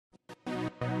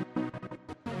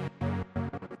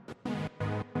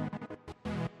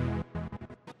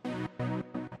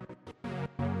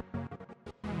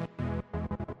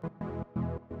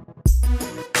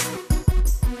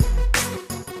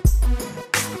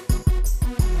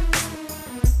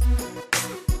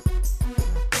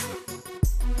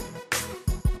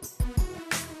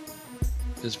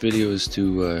This video is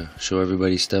to show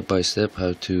everybody step by step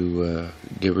how to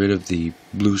get rid of the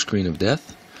blue screen of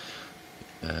death,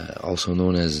 also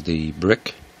known as the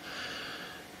brick.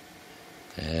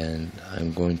 And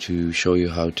I'm going to show you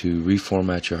how to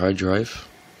reformat your hard drive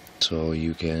so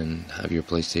you can have your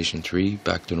PlayStation 3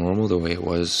 back to normal the way it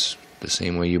was, the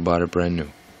same way you bought it brand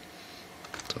new.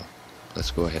 So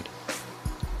let's go ahead.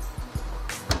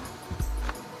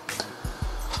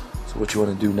 So what you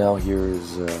want to do now here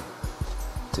is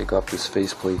take off this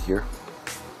faceplate here.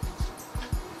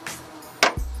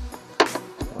 I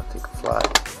want to take a flat,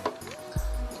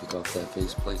 take off that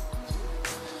faceplate.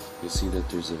 You'll see that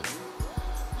there's a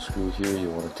screw here. You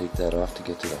want to take that off to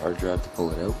get to the hard drive to pull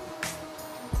it out.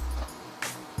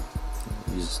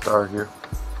 Use a star here.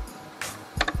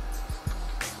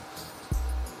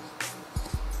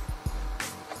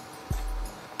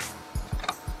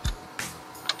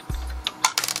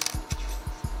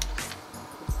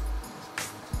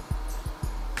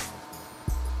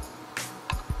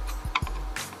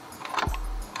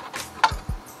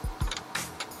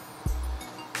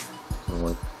 I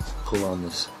want to pull on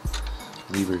this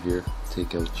lever here,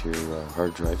 take out your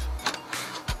hard drive.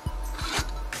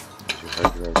 There's your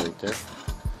hard drive right there.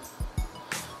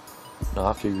 Now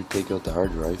after you take out the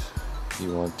hard drive,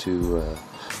 you want to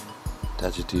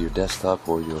attach it to your desktop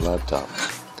or your laptop.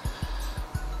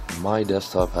 My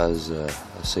desktop has a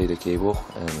SATA cable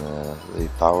and the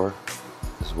power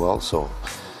as well, so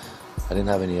I didn't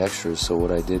have any extras, so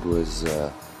what I did was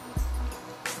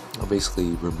I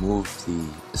basically removed the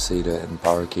SATA and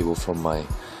power cable from my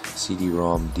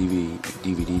CD-ROM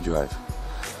DVD drive.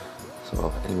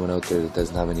 So anyone out there that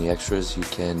doesn't have any extras, you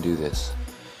can do this.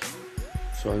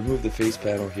 So I removed the face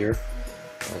panel here,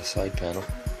 the side panel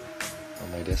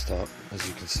on my desktop. As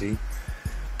you can see,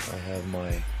 I have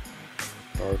my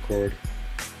power cord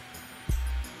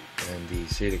and the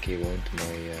SATA cable into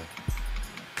my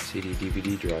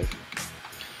CD-DVD drive.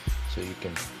 So you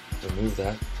can remove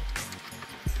that.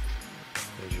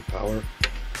 There's your power, and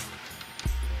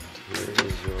here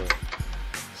is your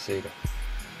SATA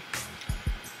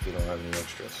if you don't have any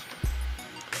extras.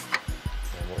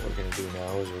 And what we're going to do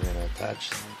now is we're going to attach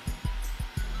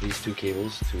these two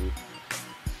cables to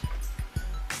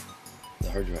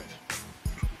the hard drive.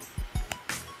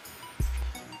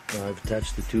 Now I've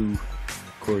attached the two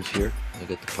cords here. I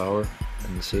got the power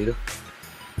and the SATA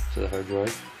to the hard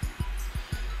drive,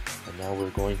 and now we're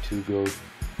going to go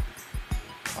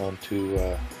onto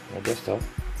my desktop,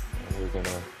 and we're going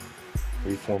to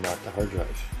reformat the hard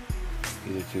drive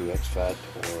either to exFAT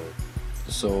or...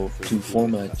 So to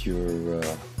format your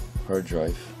hard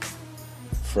drive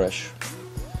fresh,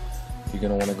 you're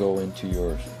going to want to go into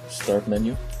your start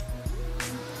menu,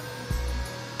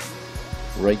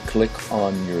 right click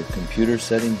on your computer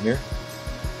setting here,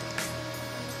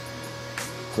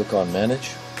 click on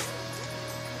manage.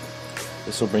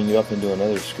 This will bring you up into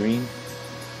another screen,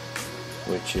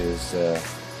 which is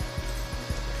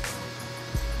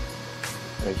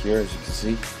right here, as you can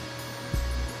see.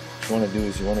 What you want to do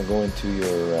is you want to go into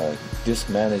your disk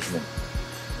management,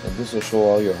 and this will show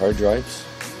all your hard drives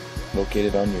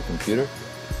located on your computer.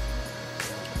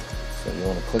 So you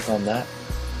want to click on that.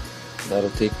 That'll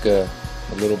take a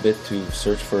little bit to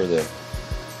search for the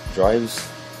drives,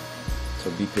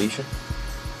 so be patient.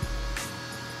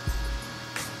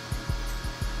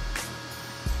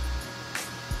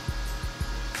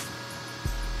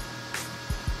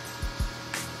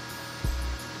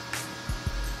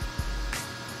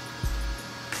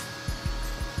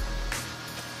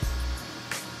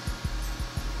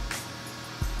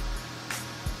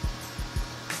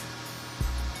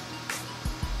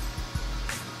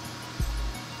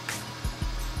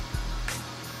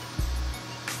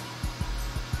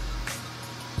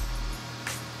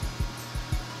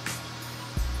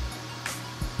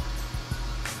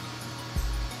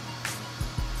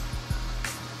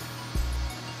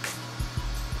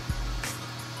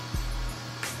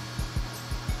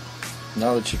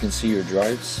 Now that you can see your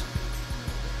drives,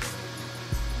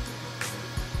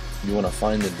 you want to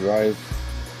find the drive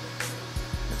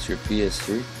that's your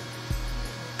PS3.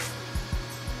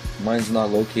 Mine's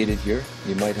not located here.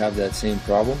 You might have that same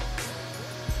problem.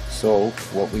 So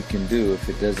what we can do, if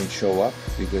it doesn't show up,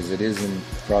 because it isn't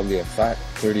probably a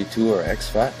FAT32 or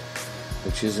exFAT,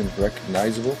 which isn't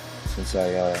recognizable since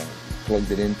I plugged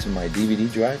it into my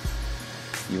DVD drive,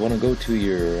 you want to go to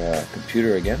your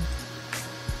computer again.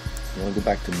 You want to go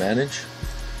back to manage,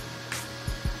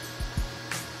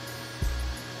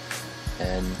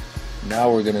 and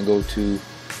now we're going to go to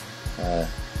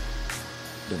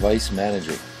device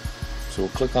manager. So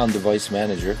we'll click on device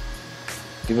manager,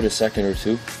 give it a second or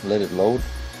two, let it load.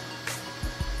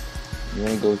 you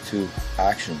want to go to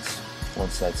Actions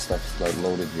once that stuff's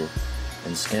loaded here,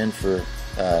 and scan for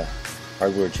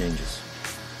hardware changes.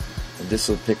 And this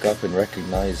will pick up and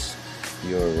recognize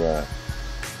your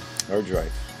hard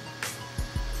drive.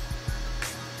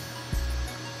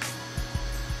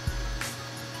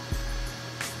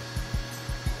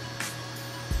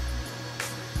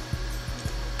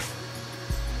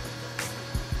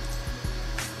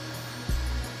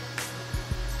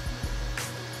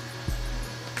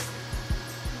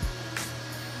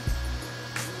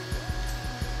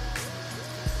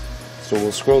 So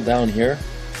we'll scroll down here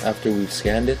after we've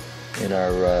scanned it in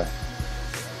our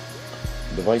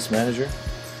device manager.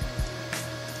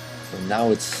 And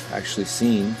now it's actually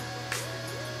seen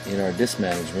in our disk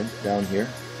management down here.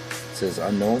 It says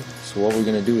unknown. So what we're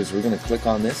going to do is we're going to click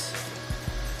on this,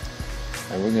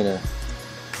 and we're going to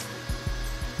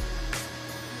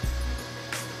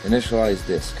initialize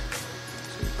disk.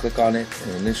 So you click on it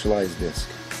and initialize disk.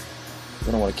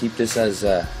 You're going to want to keep this as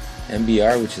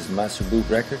MBR, which is master boot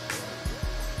record.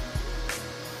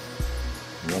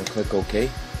 You want to click OK.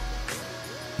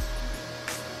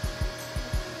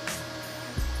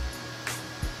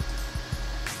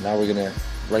 Now we're going to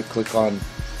right click on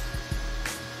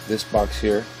this box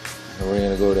here, and we're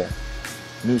going to go to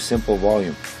new simple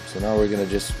volume. So now we're going to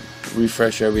just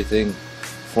refresh everything,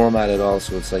 format it all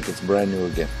so it's like it's brand new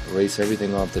again. Erase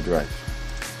everything off the drive.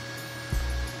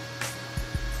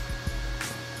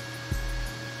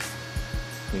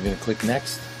 You're going to click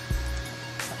next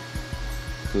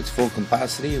to its full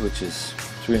capacity, which is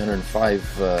 305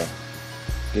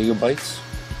 gigabytes.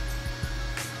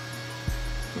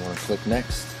 You want to click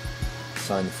next,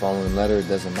 sign the following letter, it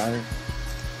doesn't matter.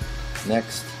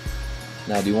 Next.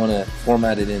 Now do you want to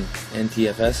format it in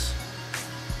NTFS,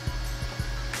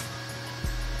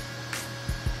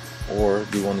 or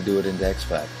do you want to do it into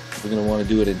exFAT? We're going to want to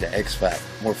do it into exFAT,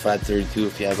 or FAT32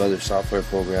 if you have other software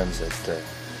programs that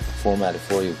format it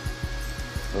for you.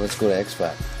 So let's go to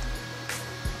exFAT.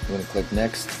 I'm going to click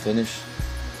next, finish,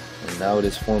 and now it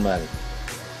is formatted.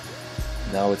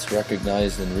 Now it's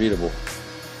recognized and readable.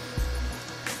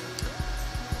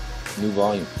 New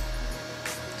volume.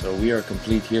 So we are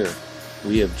complete here.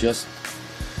 We have just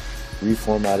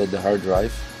reformatted the hard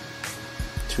drive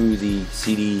to the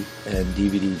CD and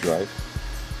DVD drive,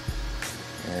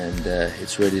 and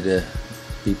it's ready to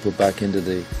be put back into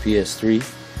the PS3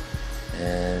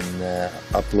 and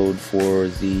upload for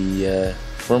the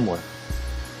firmware.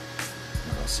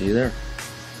 I'll see you there.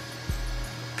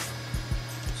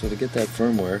 So to get that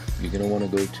firmware, you're going to want to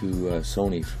go to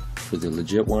Sony for the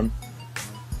legit one.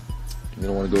 You're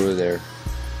going to want to go to their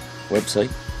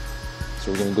website.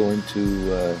 So we're going to go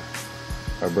into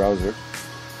our browser.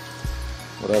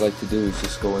 What I like to do is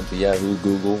just go into Yahoo,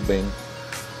 Google, Bing,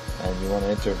 and you want to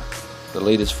enter the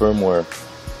latest firmware.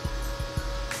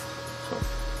 So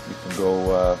you can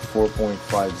go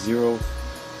 4.50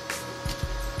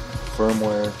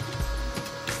 firmware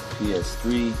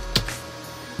PS3,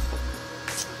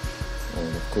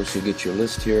 and of course you get your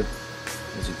list here.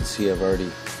 As you can see, I've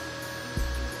already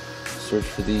searched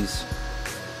for these.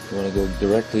 You want to go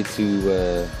directly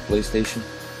to PlayStation,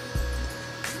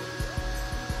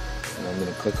 and I'm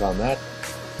going to click on that.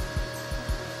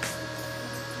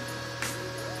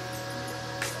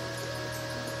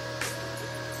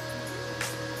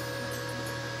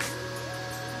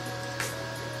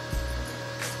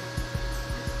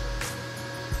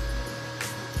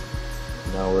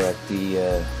 Now we're at the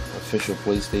official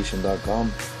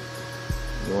PlayStation.com.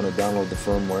 You want to download the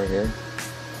firmware here.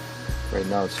 Right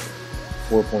now it's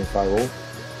 4.50.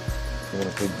 You want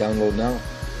to click download now.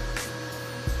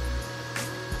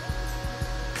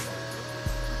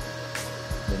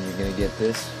 Then you're going to get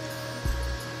this.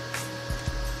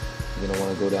 You're going to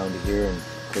want to go down to here and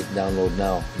click download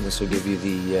now. And this will give you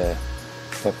the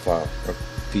PUP file or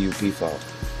PUP file.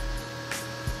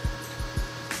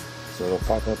 So it'll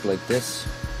pop up like this.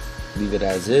 Leave it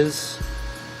as is,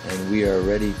 and we are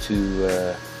ready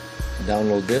to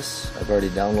download this. I've already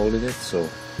downloaded it, so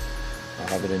I'll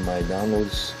have it in my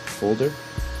downloads folder,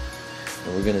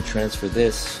 and we're going to transfer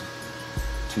this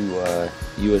to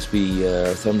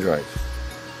USB thumb drive.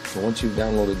 So once you've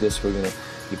downloaded this,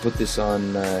 you put this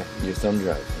on your thumb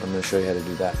drive. I'm going to show you how to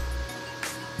do that.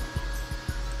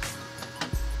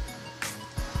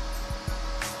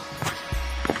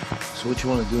 So what you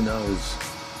want to do now is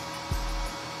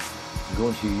go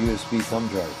into your USB thumb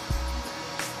drive.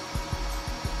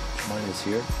 Mine is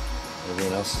here.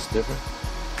 Everyone else is different.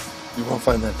 You want to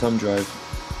find that thumb drive.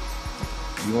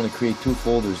 You want to create two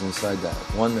folders inside that.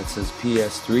 One that says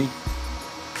PS3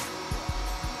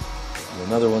 and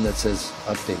another one that says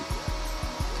update.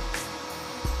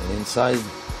 And inside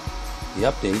the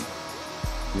update,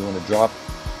 you want to drop,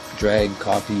 drag,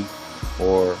 copy,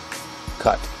 or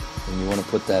cut, and you want to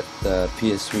put that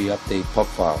PS3 update pub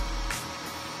file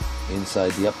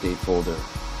inside the update folder.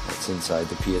 That's inside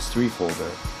the PS3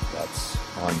 folder. That's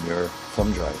on your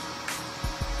thumb drive.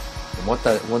 And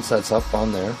once that's up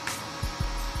on there,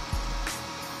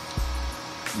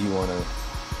 you want to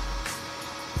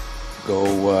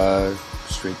go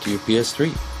straight to your PS3.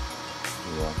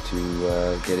 You want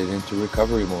to get it into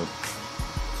recovery mode,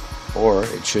 or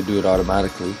it should do it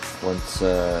automatically once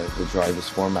the drive is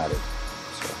formatted.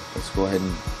 So let's go ahead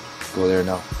and go there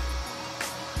now.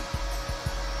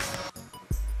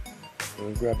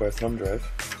 We'll grab our thumb drive,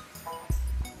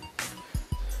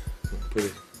 put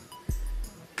it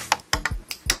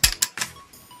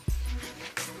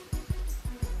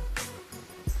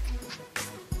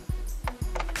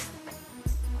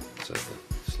inside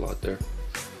the slot there.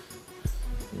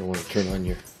 You don't want to turn on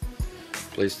your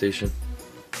PlayStation.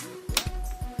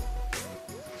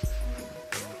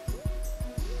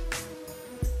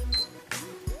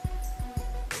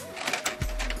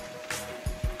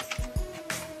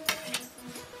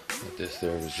 This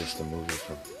there was just a movie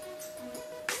from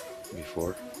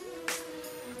before.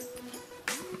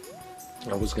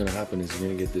 What's going to happen is you're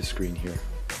going to get this screen here.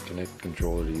 Connect the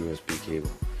controller to USB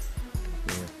cable.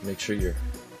 Make sure your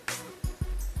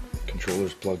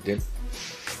controller's plugged in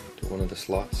to one of the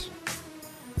slots.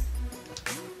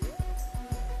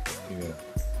 You're going to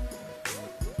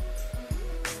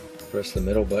press the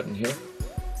middle button here.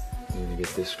 You're going to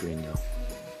get this screen now.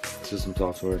 System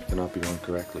software cannot be run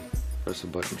correctly. Press the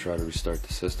button, try to restart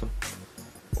the system.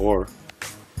 Or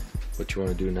what you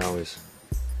want to do now is,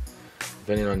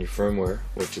 depending on your firmware,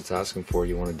 which it's asking for,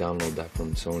 you want to download that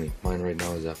from Sony. Mine right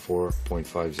now is at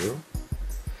 4.50.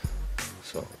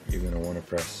 So you're going to want to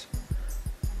press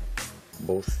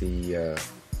both the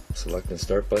select and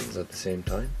start buttons at the same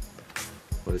time.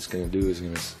 What it's going to do is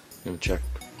going to check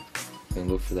and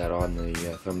look for that on the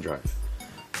thumb drive.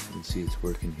 You can see it's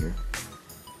working here.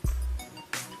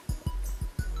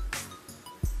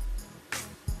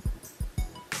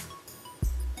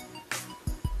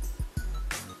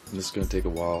 This is going to take a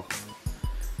while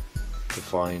to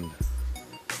find,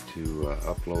 to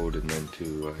upload, and then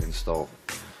to install.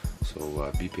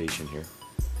 So be patient here.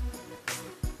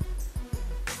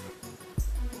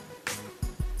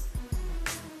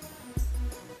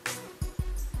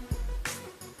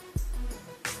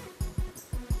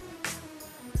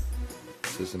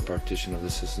 System partition of the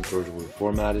system storage will be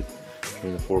formatted.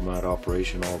 During the format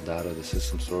operation, all data of the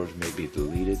system storage may be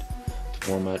deleted.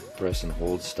 Format, press and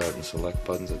hold start and select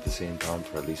buttons at the same time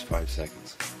for at least 5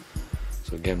 seconds.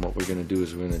 So again, what we're going to do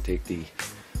is we're going to take the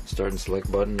start and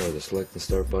select button, or the select and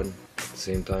start button, at the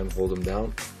same time hold them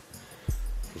down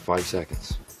for 5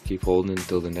 seconds. Keep holding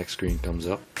until the next screen comes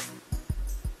up.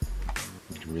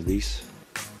 You can release.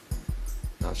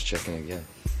 Now it's checking again.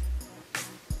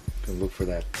 You can look for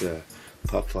that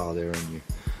pop file there on your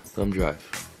thumb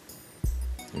drive.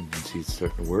 And you can see it's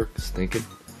starting to work, it's thinking.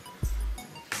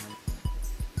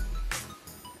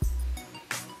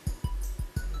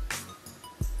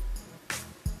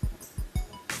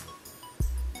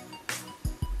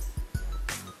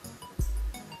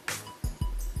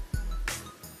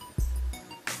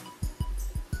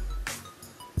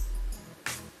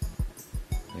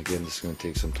 Again, this is going to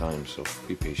take some time, so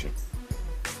be patient.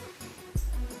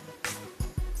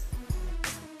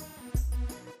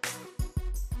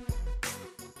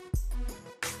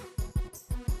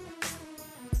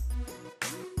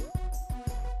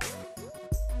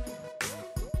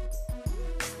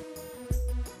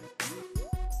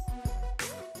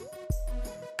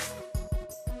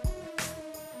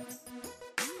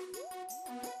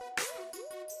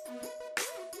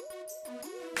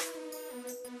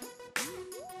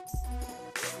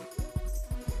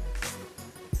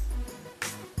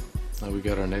 Now we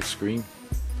got our next screen.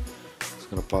 It's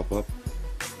going to pop up.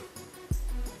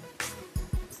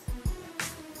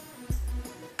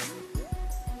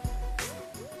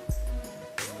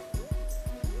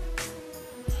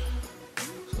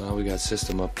 So now we got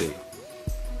system update.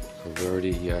 So we've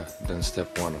already done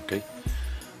step 1, okay?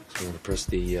 So we're going to press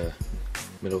the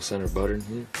middle center button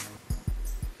here.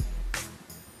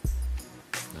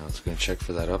 Now it's going to check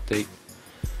for that update.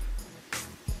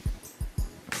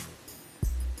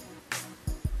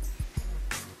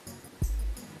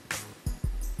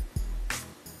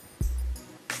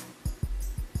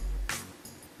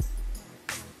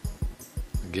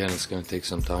 Again, it's going to take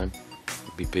some time.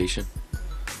 Be patient.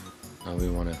 Now we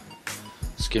want to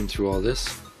skim through all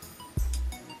this.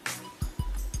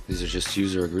 These are just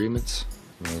user agreements.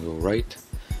 You want to go right.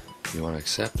 You want to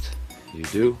accept. You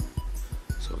do.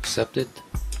 So So accept it.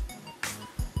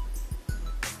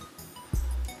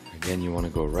 Again, you want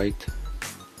to go right.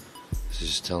 This is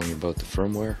just telling you about the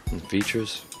firmware and the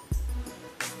features.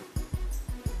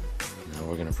 Now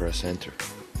we're going to press enter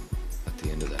at the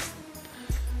end of that.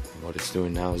 And what it's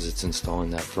doing now is it's installing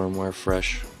that firmware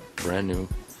fresh, brand new.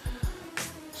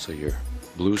 So your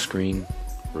blue screen,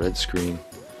 red screen,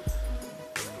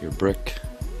 your brick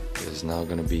is now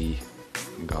going to be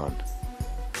gone.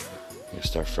 You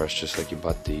start fresh just like you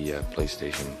bought the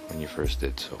PlayStation when you first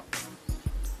did so.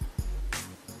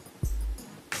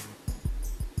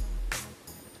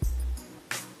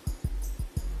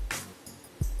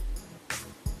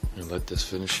 And let this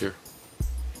finish here.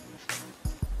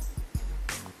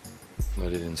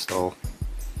 Let it install.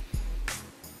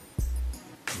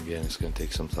 Again, it's going to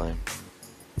take some time.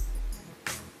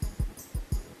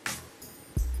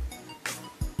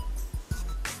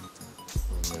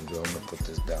 I'm going to put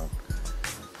this down.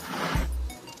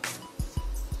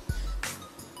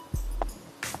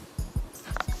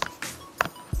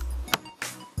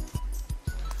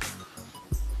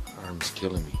 Arm's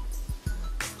killing me.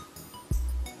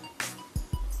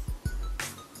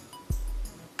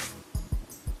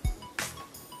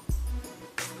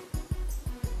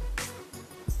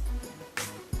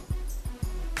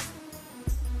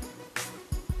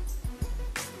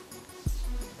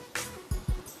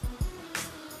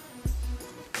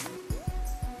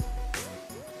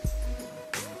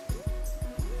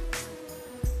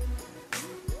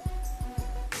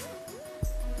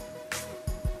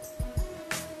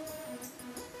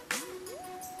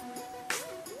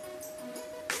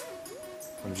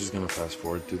 I'm just going to fast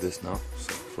forward through this now.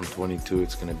 So from 22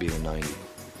 it's going to be to 90.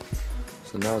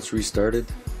 So now it's restarted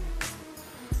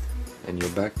and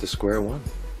you're back to square one.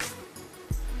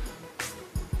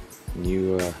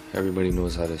 And everybody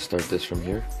knows how to start this from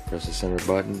here. Press the center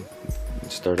button,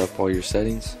 start up all your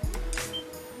settings.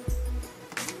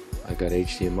 I got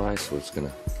HDMI, so it's going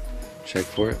to check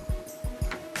for it.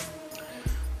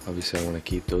 Obviously I want to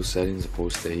keep those settings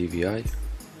opposed to AVI.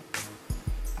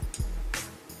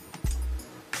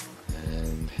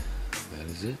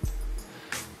 It.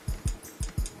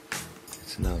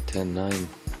 It's now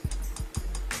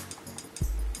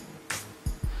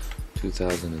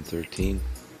 10/9/2013,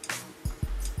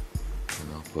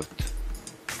 and I'll put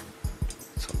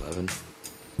it's 11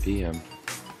 p.m.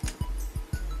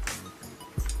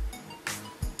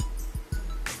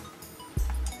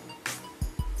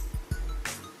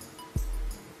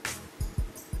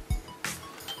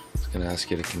 It's going to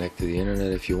ask you to connect to the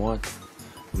internet if you want.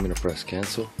 I'm going to press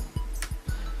cancel.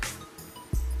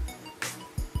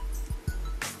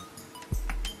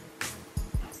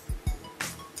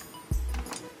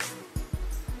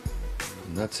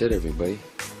 And that's it, everybody.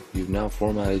 You've now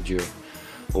formatted your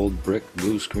old brick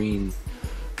blue screen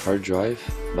hard drive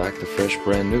back to fresh,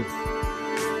 brand new.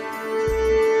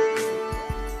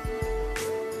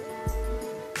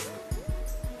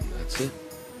 And that's it.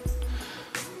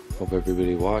 Hope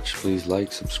everybody watched. Please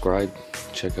like, subscribe,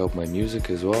 check out my music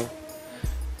as well.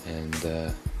 And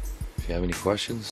if you have any questions,